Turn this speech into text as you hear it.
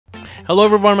Hello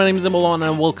everyone, my name is invaluable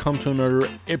and welcome to another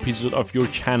episode of your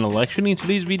channel. Actually, in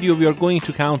today's video we are going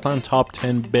to count on top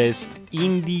 10 best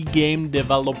indie game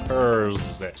developers.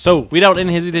 So without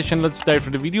any hesitation, let's dive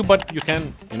into the video. But you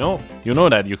can, you know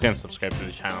that you can subscribe to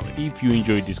the channel if you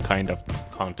enjoy this kind of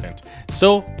content.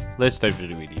 So let's dive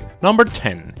into the video. Number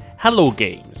 10. Hello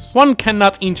Games. One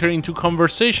cannot enter into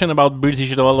conversation about British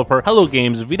developer Hello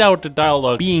Games without the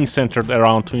dialogue being centered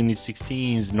around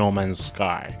 2016's No Man's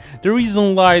Sky. The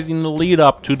reason lies in the lead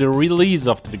up to the release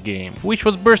of the game, which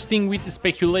was bursting with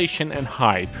speculation and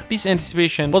hype. This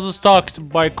anticipation was stalked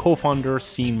by co-founder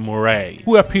Sean Murray,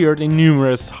 who appeared in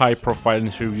numerous high-profile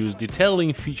interviews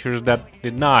detailing features that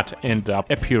did not end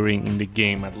up appearing in the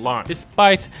game at launch.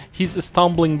 Despite his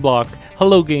stumbling block,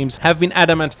 Hello Games have been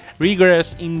adamant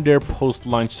rigorous in their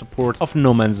post-launch support of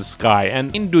No Man's Sky,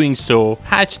 and in doing so,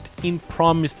 hatched in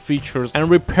promised features and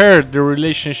repaired the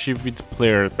relationship with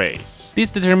player base. This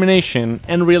determination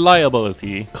and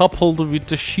reliability, coupled with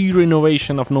the sheer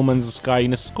innovation of No Man's Sky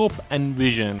in scope and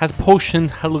vision, has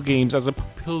positioned Hello Games as a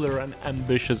popular and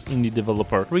ambitious indie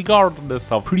developer,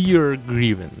 regardless of prior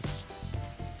grievance.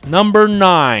 Number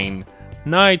 9.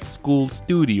 Night School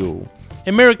Studio.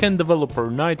 American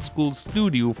developer Night School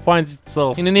Studio finds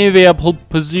itself in an enviable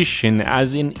position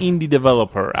as an indie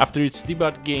developer after its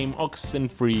debut game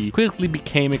Oxenfree quickly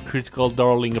became a critical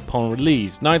darling upon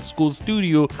release. Night School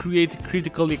Studio created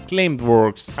critically acclaimed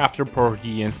works After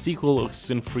Party and sequel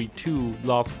Oxenfree 2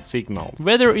 Lost Signal.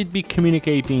 Whether it be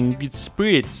communicating with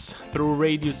spirits through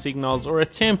radio signals or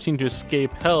attempting to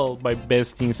escape hell by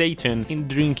besting Satan in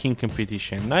drinking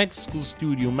competition, Night School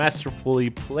Studio masterfully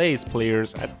plays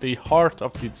players at the heart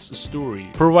of its story,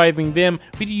 providing them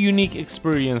with unique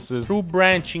experiences through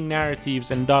branching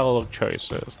narratives and dialogue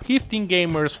choices, gifting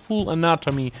gamers full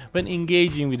anatomy when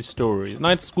engaging with stories.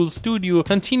 Night School Studio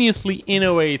continuously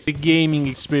innovates the gaming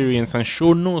experience and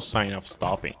shows no sign of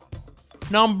stopping.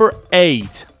 Number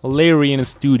 8. Larian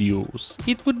Studios.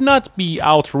 It would not be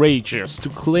outrageous to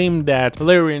claim that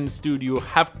Larian Studio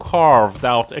have carved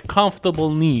out a comfortable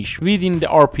niche within the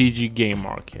RPG game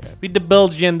market, with the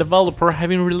Belgian developer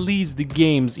having released the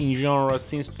games in genre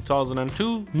since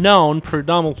 2002, known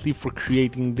predominantly for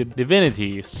creating the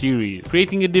Divinity series.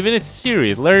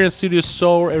 Larian Studios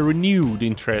saw a renewed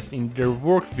interest in their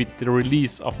work with the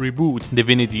release of Reboot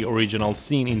Divinity Original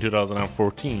Sin in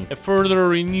 2014. A further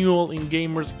renewal in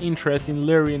gamers' interest in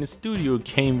Larian Studio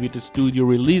came with the studio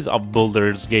release of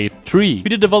Baldur's Gate 3,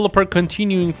 with the developer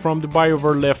continuing from the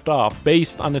BioWare left off,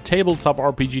 based on the tabletop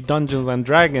RPG Dungeons &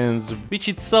 Dragons, which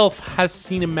itself has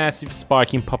seen a massive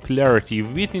spike in popularity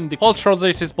within the cultural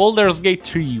zeitgeist. Baldur's Gate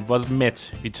 3 was met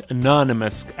with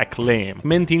anonymous acclaim,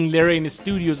 cementing Larian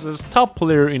Studios as top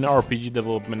player in RPG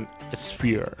development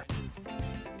sphere.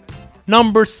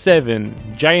 Number 7.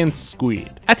 Giant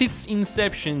Squid. At its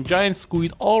inception, Giant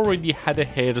Squid already had a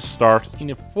head start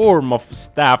in a form of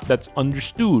staff that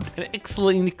understood and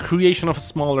excelled in the creation of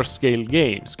smaller scale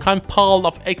games. Compiled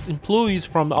of ex-employees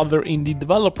from other indie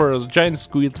developers, Giant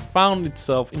Squid found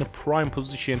itself in a prime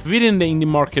position within the indie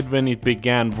market when it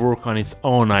began work on its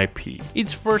own IP.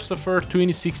 Its first effort,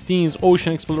 2016's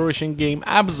ocean exploration game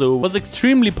Abzo, was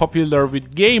extremely popular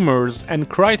with gamers and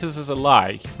critics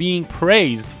alike, being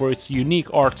praised for its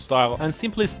unique art style and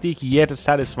simplistic yet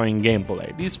satisfying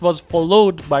gameplay. This was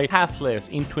followed by Pathless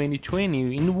in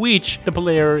 2020, in which the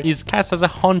player is cast as a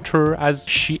hunter as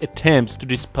she attempts to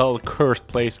dispel a cursed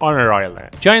place on her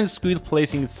island. Giant Squid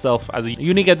placing itself as a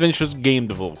unique adventurous game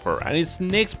developer, and its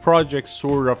next project,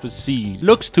 Sword of the Sea,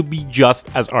 looks to be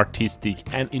just as artistic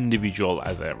and individual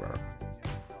as ever.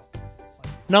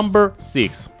 Number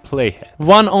 6. Playhead.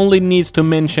 One only needs to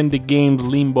mention the games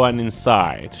Limbo and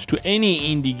Inside to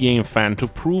any indie game fan to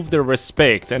prove their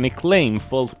respect and acclaim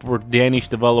felt for Danish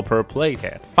developer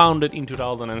Playhead. Founded in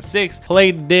 2006,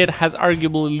 Playdead has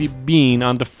arguably been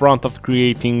on the front of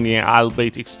creating the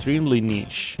albeit extremely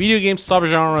niche video game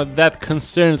subgenre that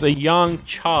concerns a young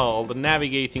child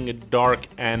navigating a dark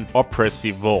and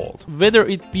oppressive world. Whether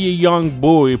it be a young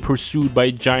boy pursued by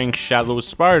a giant shadow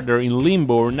spider in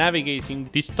Limbo or navigating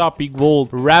dystopic world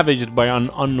ravaged by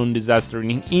an unknown disaster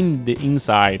in the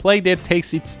inside, Playdead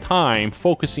takes its time,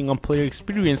 focusing on player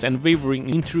experience and wavering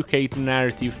intricate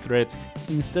narrative threads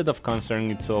instead of concerning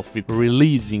itself with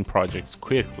releasing projects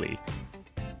quickly.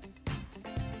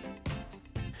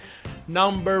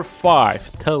 Number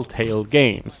 5. Telltale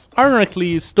Games.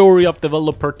 Ironically, the story of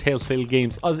developer Telltale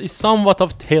Games is somewhat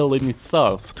of tale in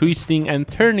itself, twisting and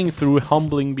turning through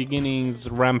humbling beginnings,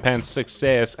 rampant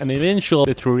success, and eventual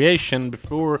deterioration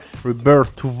before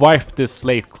rebirth to wipe the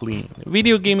slate clean.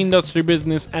 Video game industry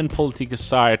business and politics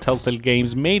aside, Telltale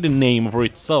Games made a name for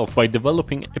itself by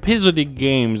developing episodic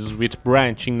games with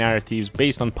branching narratives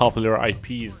based on popular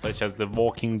IPs such as The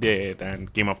Walking Dead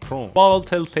and Game of Thrones. While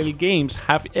Telltale Games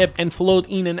have ebbed and flowed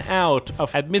in and out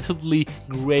of admittedly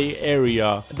gray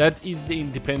area that is the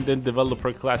independent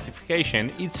developer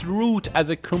classification, its root as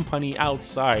a company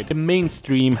outside the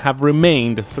mainstream have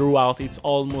remained throughout its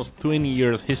almost 20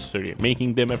 years history,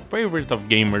 making them a favorite of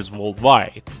gamers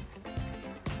worldwide.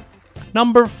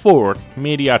 Number 4.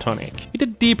 Mediatonic. With a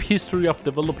deep history of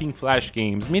developing flash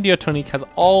games, Mediatonic has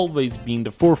always been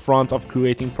the forefront of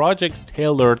creating projects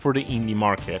tailored for the indie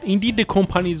market. Indeed, the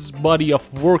company's body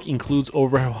of work includes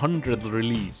over 100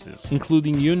 releases,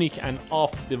 including unique and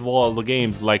off-the-wall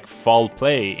games like Foul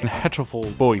Play and Hateful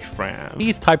Boyfriend.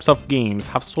 These types of games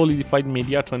have solidified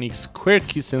Mediatonic's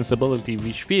quirky sensibility,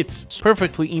 which fits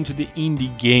perfectly into the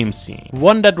indie game scene,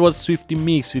 one that was swiftly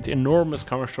mixed with enormous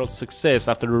commercial success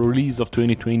after the release of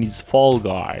 2020's Fall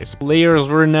Guys. Players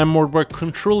were enamored by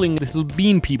controlling little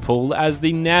bean people as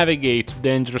they navigate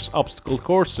dangerous obstacle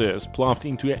courses, plummet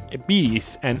into an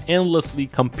abyss, and endlessly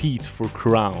compete for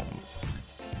crowns.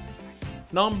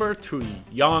 Number 3.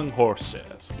 Young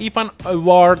Horses. If an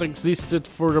award existed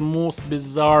for the most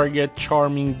bizarre yet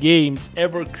charming games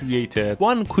ever created,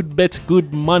 one could bet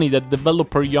good money that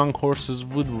developer Young Horses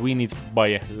would win it by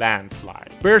a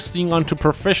landslide. Bursting onto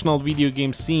professional video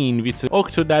game scene with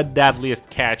Octodad Deadliest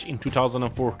Catch in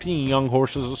 2014, Young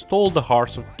Horses stole the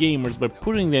hearts of gamers by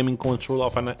putting them in control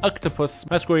of an octopus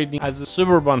masquerading as a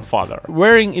suburban father.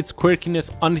 Wearing its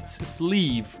quirkiness on its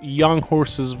sleeve, Young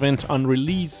Horses went on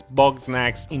release Bugsnax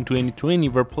in 2020,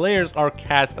 where players are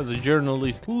cast as a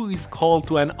journalist who is called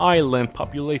to an island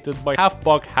populated by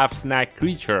half-bug, half-snack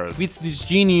creatures. With this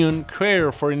genuine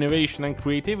care for innovation and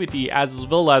creativity, as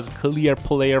well as clear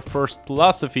player-first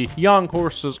philosophy, Young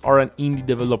Horses are an indie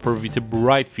developer with a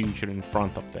bright future in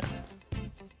front of them.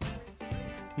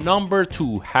 Number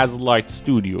 2. Hazelight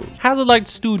Studios. Hazelight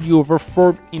Studios were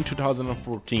formed in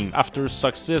 2014 after the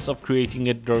success of creating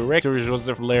a director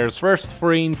Joseph Lair's first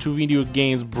foray into video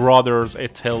games, Brothers: A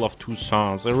Tale of Two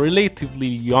Sons. A relatively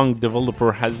young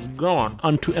developer has gone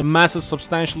on to amass a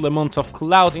substantial amount of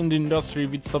clout in the industry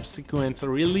with subsequent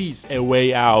release A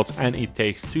Way Out and It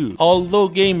Takes Two. Although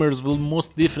gamers will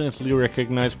most definitely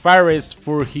recognize Fares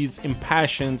for his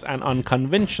impassioned and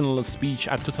unconventional speech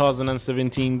at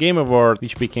 2017 Game Awards,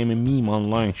 which became a meme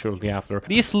online shortly after.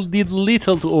 This did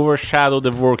little to overshadow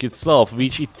the work itself,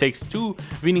 which It Takes Two,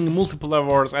 winning multiple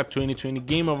awards at 2020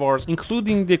 Game Awards,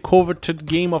 including the coveted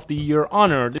Game of the Year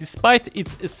honor. Despite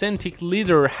its eccentric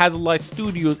leader, Hazelight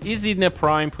Studios is in a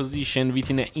prime position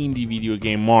within an indie video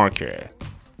game market.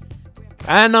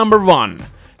 And number 1.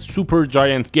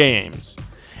 Supergiant Games.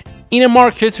 In a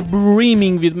market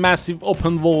brimming with massive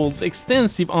open worlds,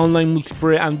 extensive online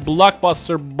multiplayer, and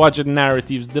blockbuster budget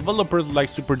narratives, developers like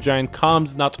Supergiant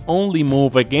comes not only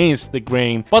move against the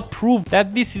grain, but prove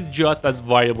that this is just as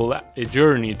viable a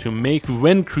journey to make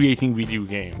when creating video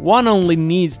games. One only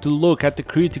needs to look at the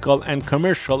critical and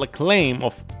commercial acclaim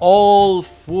of all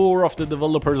 4 of the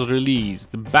developers released: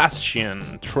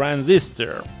 Bastion,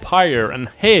 Transistor, Pyre, and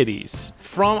Hades.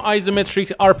 From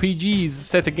isometric RPGs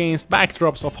set against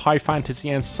backdrops of high fantasy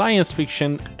and science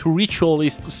fiction to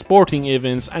ritualist sporting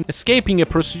events and escaping a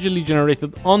procedurally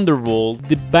generated underworld,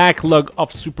 the backlog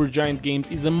of Supergiant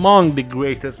Games is among the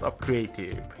greatest of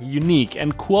creative, unique,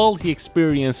 and quality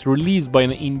experience released by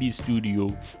an indie studio.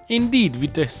 Indeed,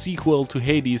 with the sequel to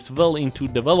Hades well into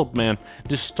development,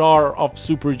 the star of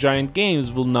Supergiant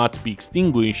Games will not be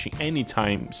extinguishing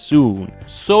anytime soon.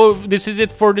 So this is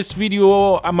it for this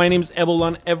video. My name is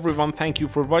Ebolon. Everyone, thank you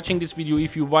for watching this video.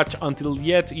 If you watch until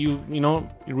yet,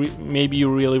 maybe you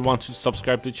really want to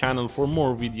subscribe to the channel for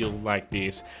more videos like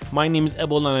this. My name is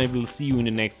Ebolon and I will see you in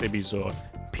the next episode.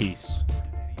 Peace.